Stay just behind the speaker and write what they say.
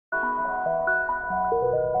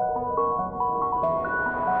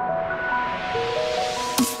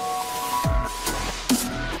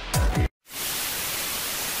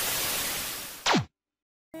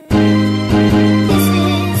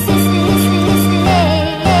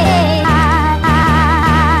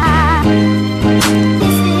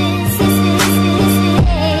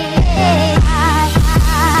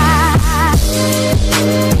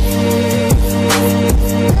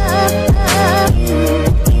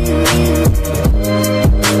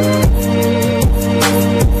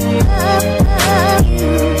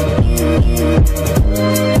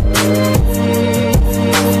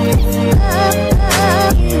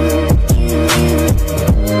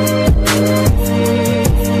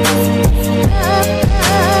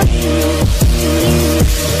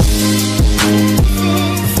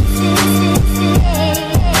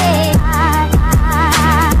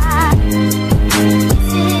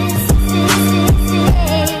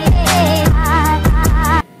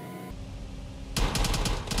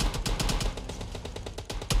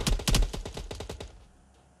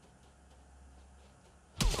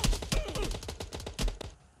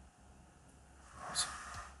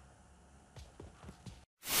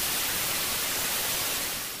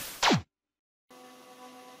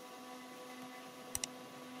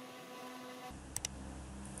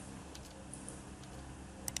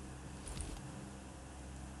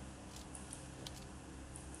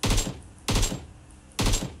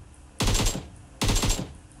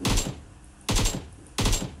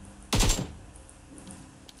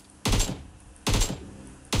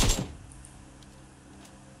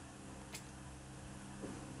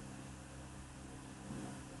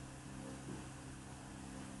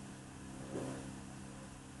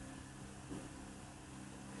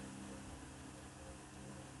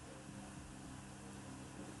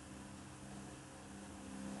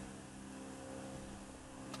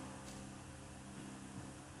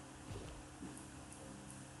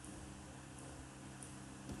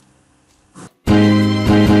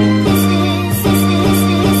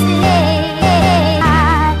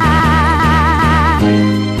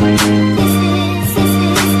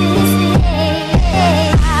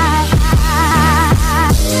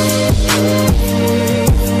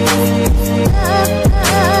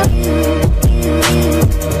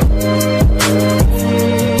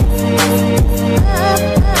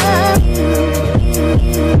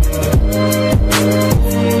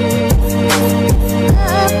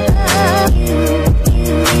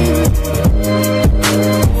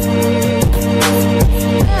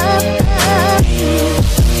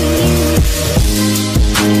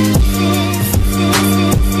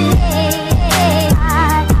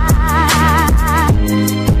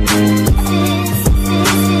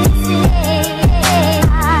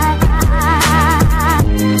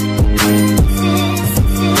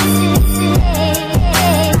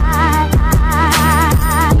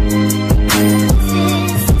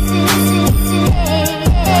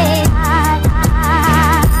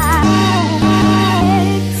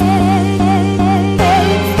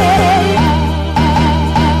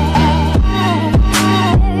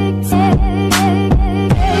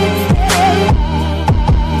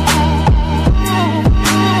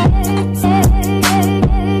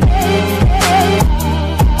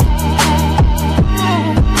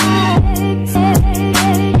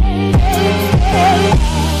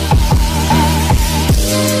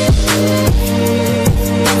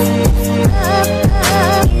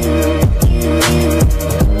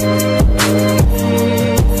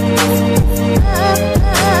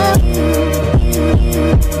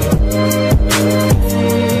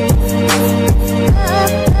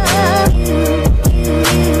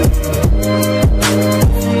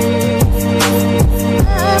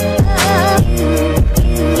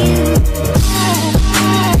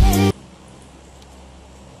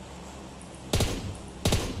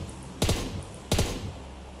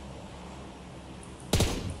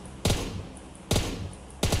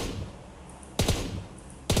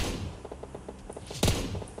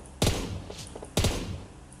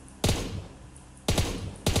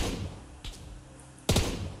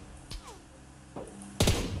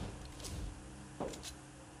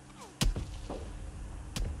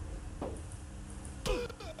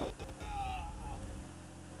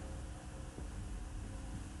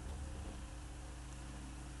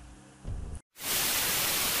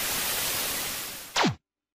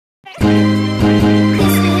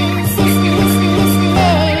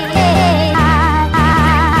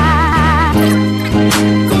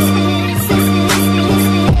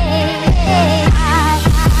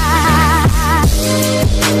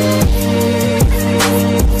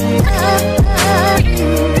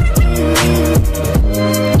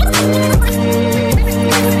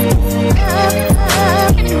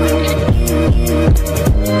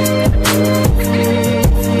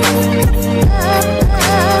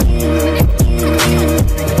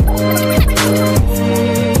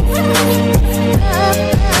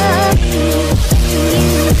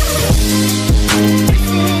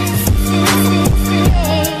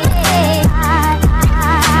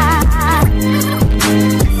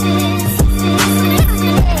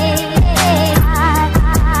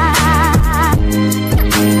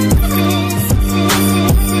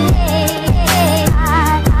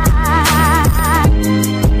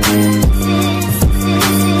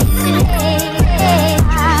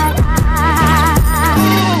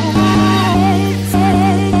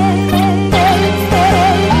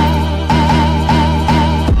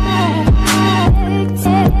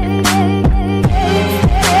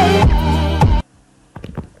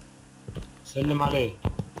سلم عليه.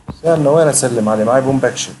 استنى وين اسلم عليه؟ معي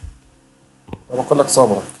بومبكشن. بقول لك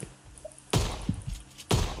صبرك.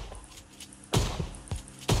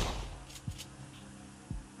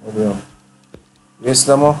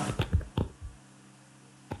 يسلموا.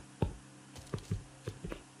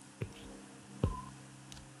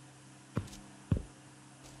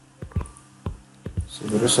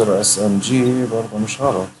 سيبريسر اس ام جي برضه مش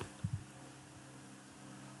غلط.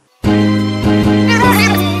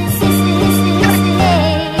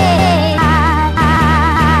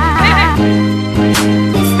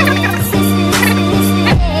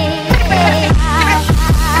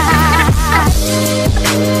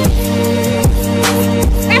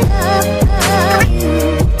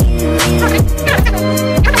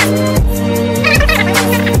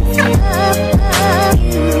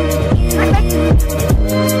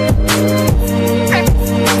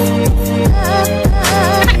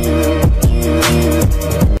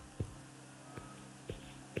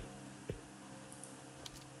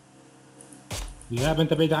 ايهاب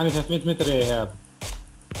انت بعيد عني 300 متر يا ايهاب.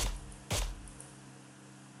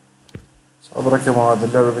 صبرك يا معاذ،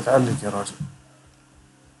 اللعبة بتعلق يا راجل.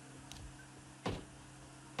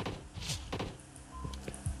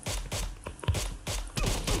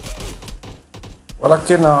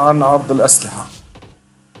 ولكن عن عرض الأسلحة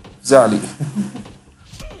زعلي.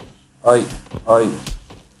 هاي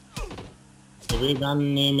بعيد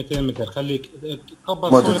عني 200 متر، خليك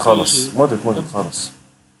تكبر. متت خلص، متت خلص.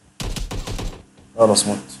 خلص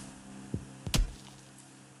مت.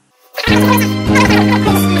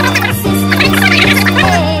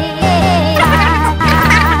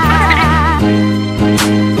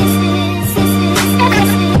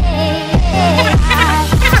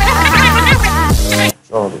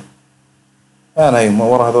 شغلي انا هي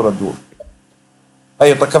ورا هذول الدول.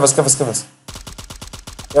 اي طيب كفس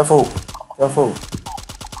كفو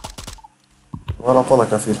ولا طلع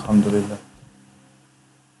فيه الحمد لله.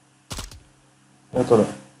 يا طلع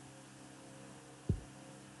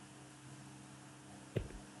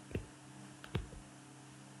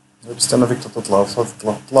بستنى فيك تطلع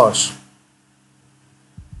تطلعش.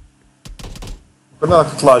 قلنا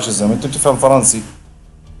لك تطلعش يا زلمه، انت بتفهم فرنسي.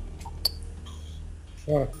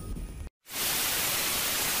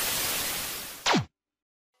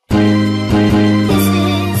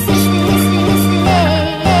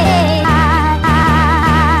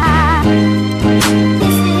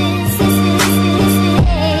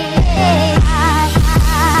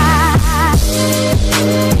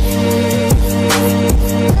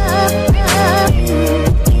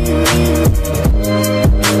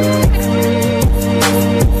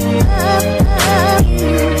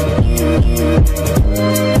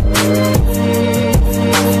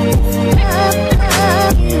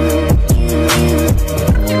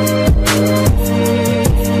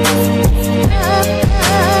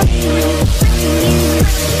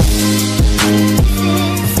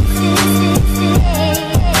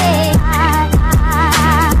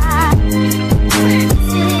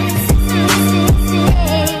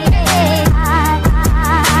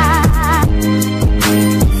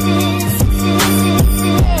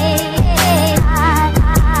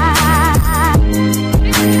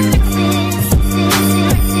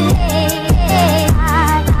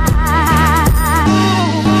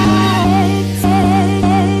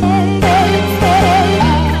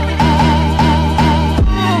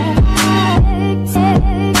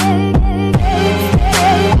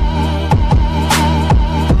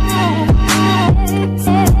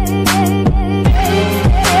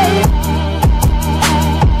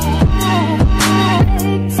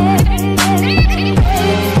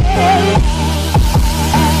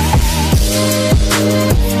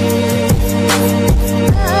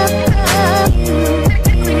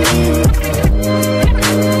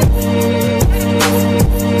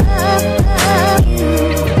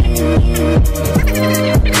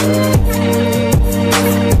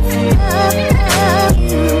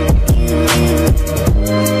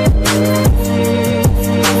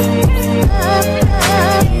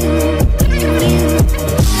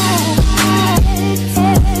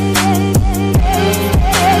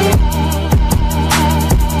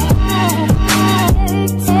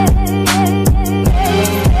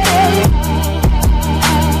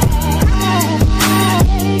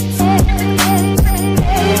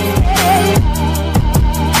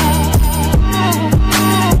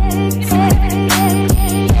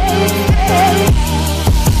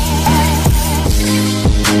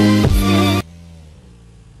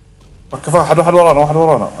 وقف واحد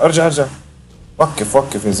ورانا ارجع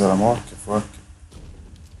وقف يا زلمه وقف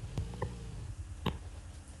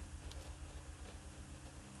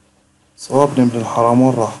صوبني من الحرام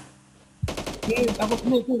وين راح؟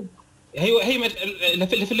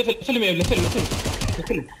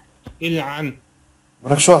 الفيلم يلعن.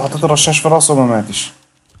 ولك شو حطيت الرشاش في راسه وما ماتش.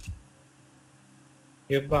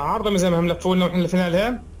 يبقى عرضه زي ما هم لفونا ونحن لفينا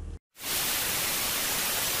لها.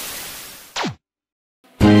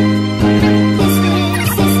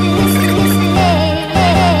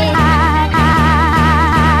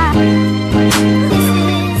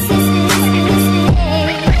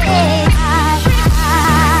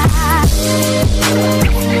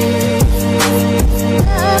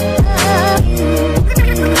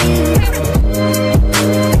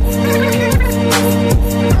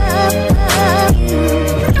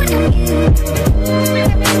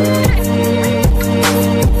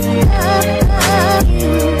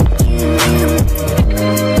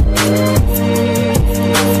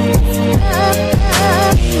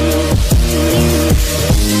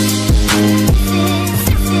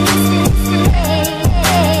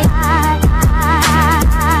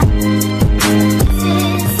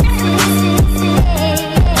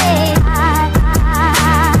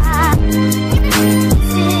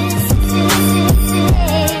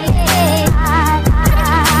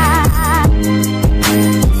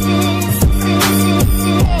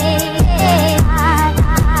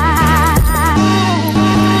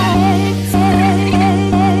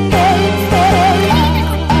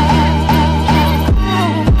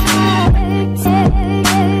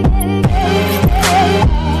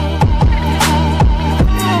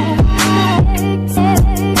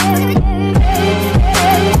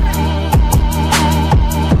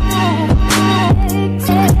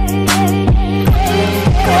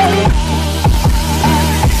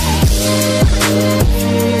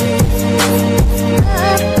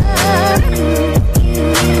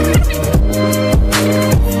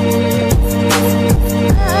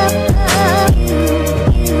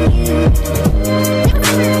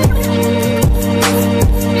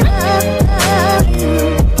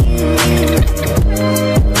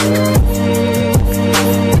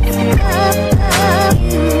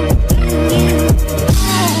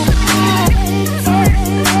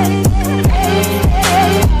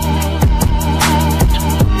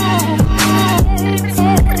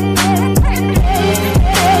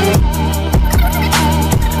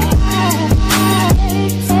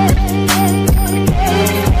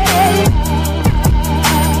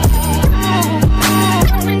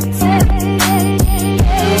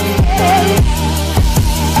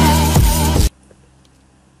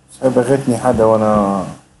 بغتني حدا وانا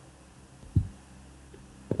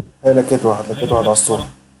هاي لقيت واحد على السطوح.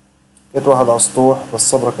 لقيت واحد على السطوح بس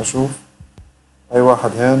صبرك اشوف. هاي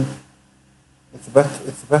واحد هين.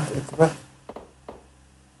 اثبت.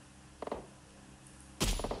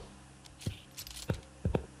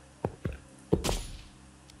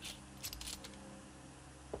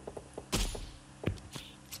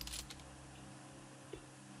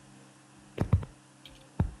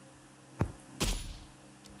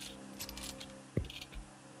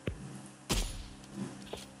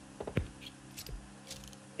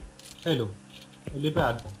 حلو. اللي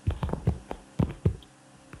بعده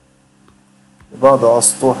على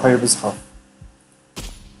السطوح. هاي بزحف.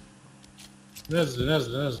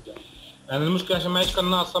 نزل. يعني المشكلة عشان ما يشكل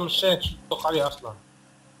الناس مش شايف تطق عليه اصلا.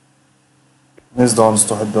 نزلوا على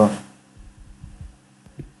السطوح الدار.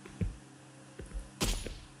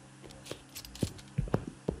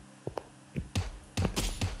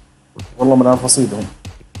 والله ما نعرف اصيدهم.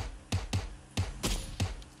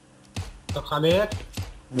 طق عليك؟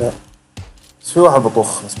 لا بس في واحد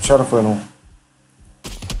بطخ بس مش عارف وين هو.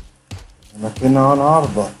 لكن انا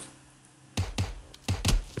عارضك.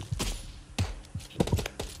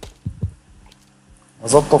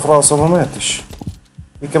 ظبطه في راسه ما ماتش.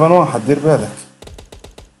 في كمان واحد دير بالك.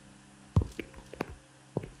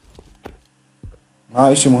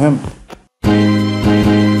 معاه اشي مهم.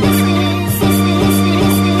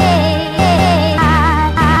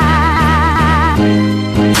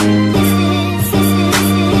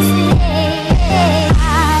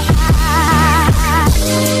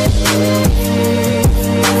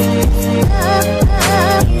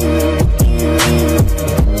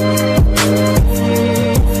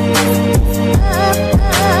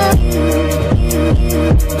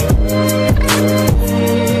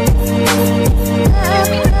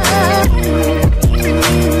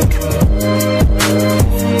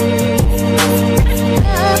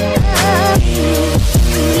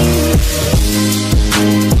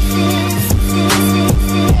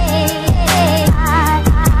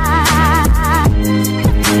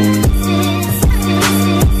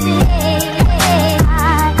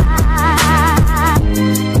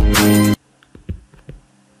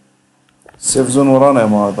 سيزون ورانا يا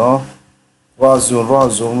معاذ. رازون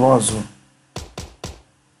رازون رازون.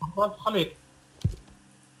 خليك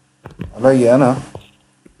علي انا،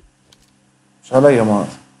 مش علي مات.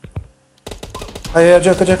 هيا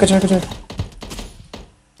جاك جاك جاك جاك.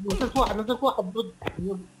 نزلت واحد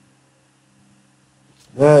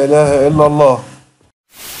لا اله الا الله.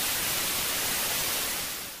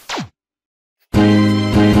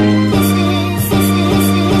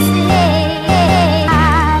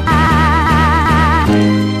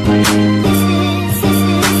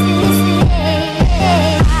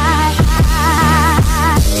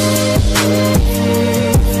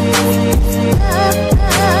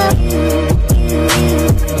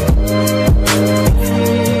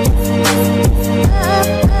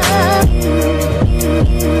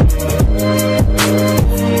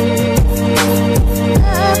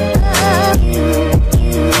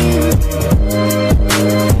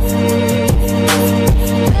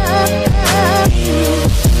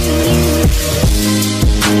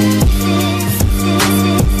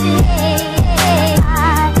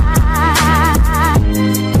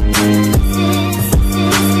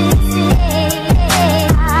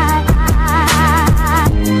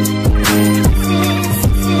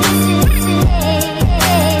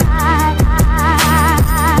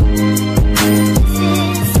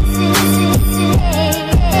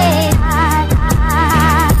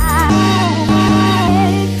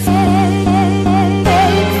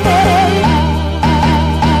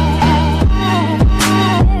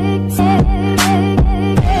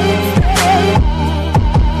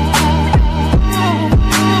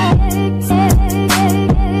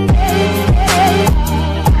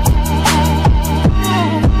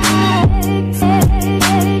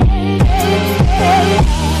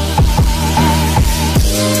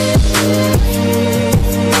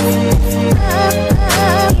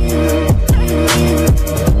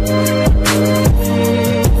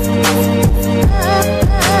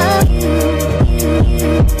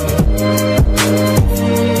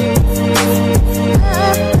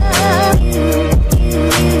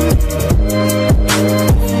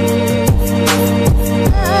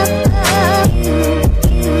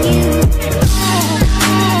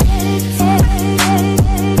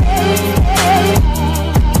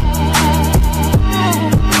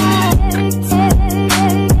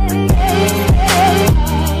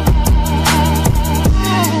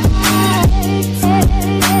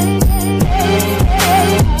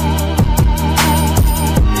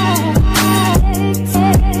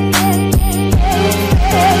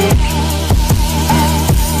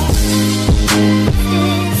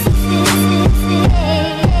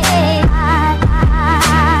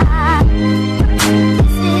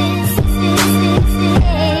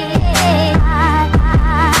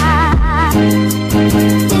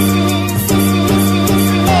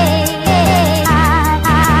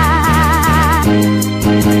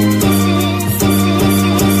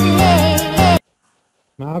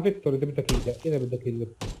 فيكتور اذا بدك اذا بدك يلف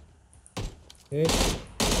هيك.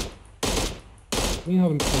 مين هذا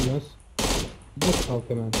المتحمس؟ بصها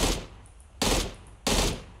كمان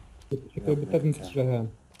شكله بدك تشبهان.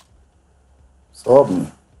 صابني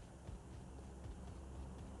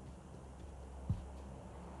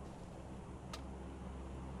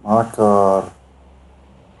معكر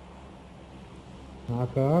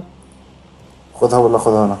معكر. خذها ولا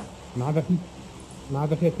خذها انا؟ ما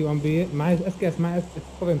عدا فيها تي 1 بي معي اسكاس معي اسكاس.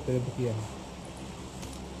 خذ انت اللي بدك اياها.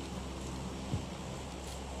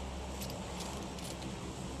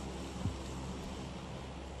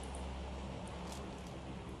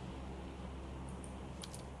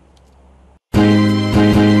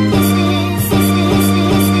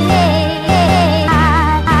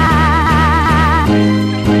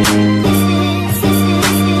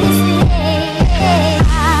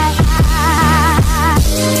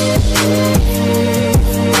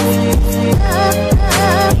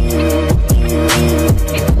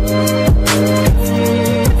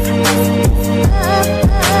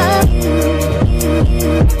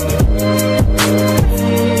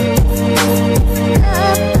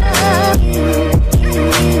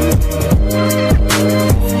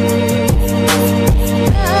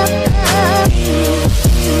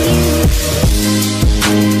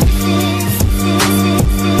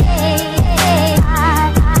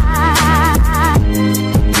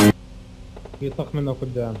 يطخ منه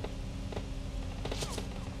قدام.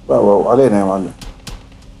 واو علينا يا معلم.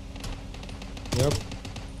 يب.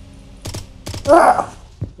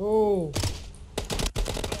 اوه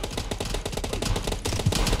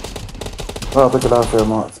يعطيك العافية يا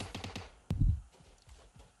معاذ.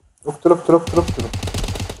 اقتل اقتل اقتل اقتل.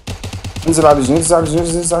 انزل على الجنين انزل على الجنين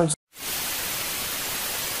انزل على الجنين.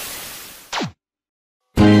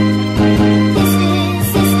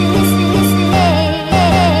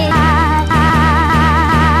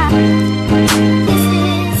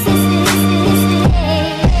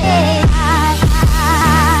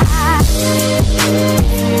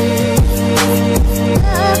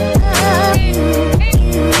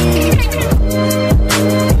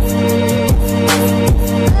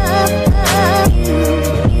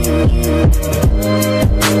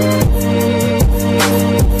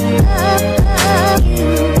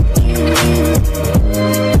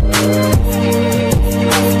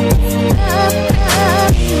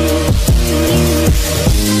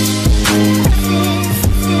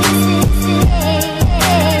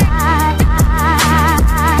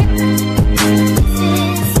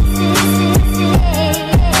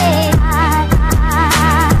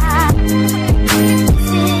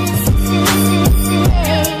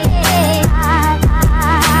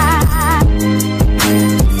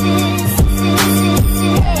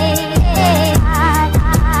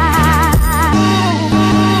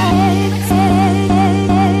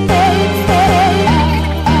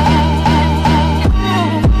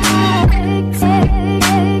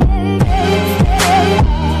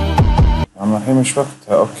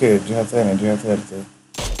 اوكي جهة ثانية جهة ثالثة.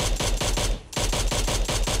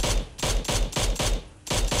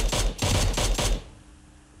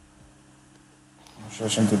 مش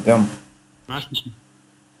عشان الدم. معاش مشكلة.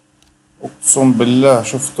 اقسم بالله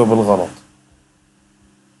شفته بالغلط.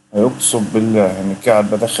 اقسم بالله يعني قاعد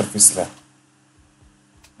بدخل في سلاح.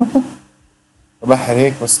 بحر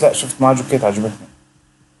هيك بس لا شفت معاه جوكيت عجبتني.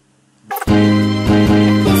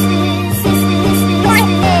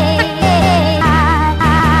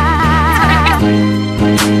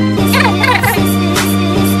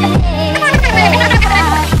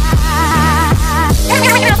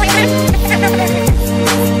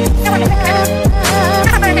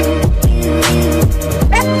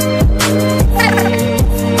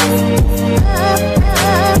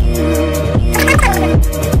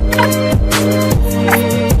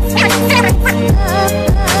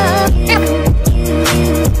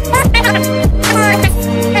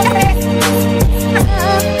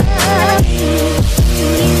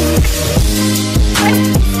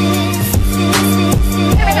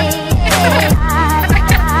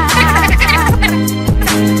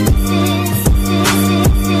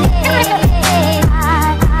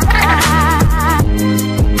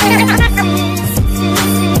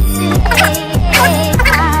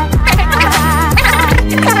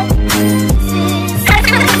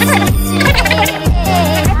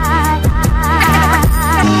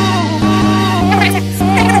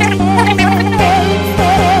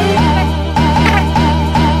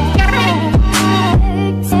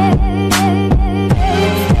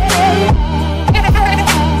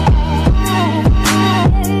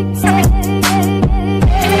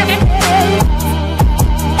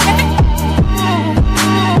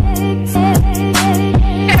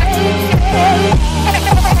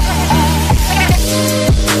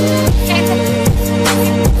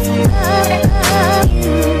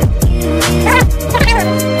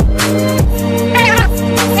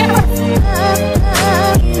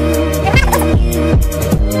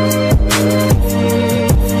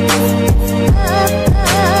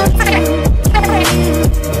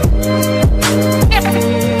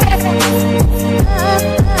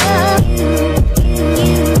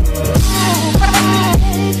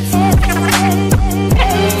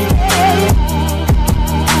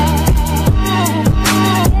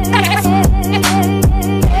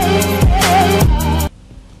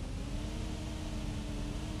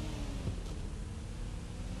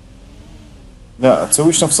 لا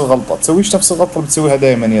تسويش نفس الغلطة، تسويش نفس الغلطة اللي بتسويها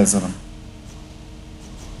دائما يا زلمة.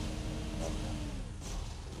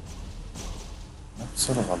 نفس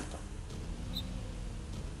الغلطة.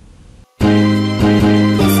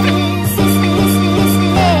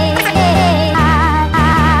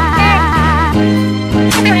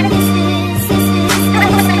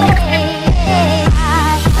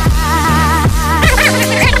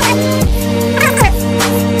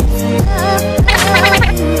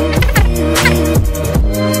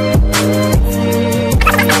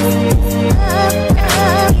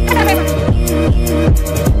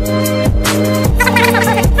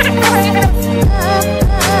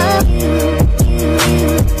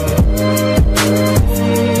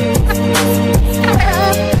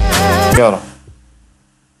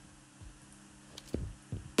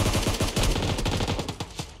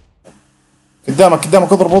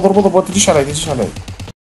 قدامك اضرب ما تجيش علي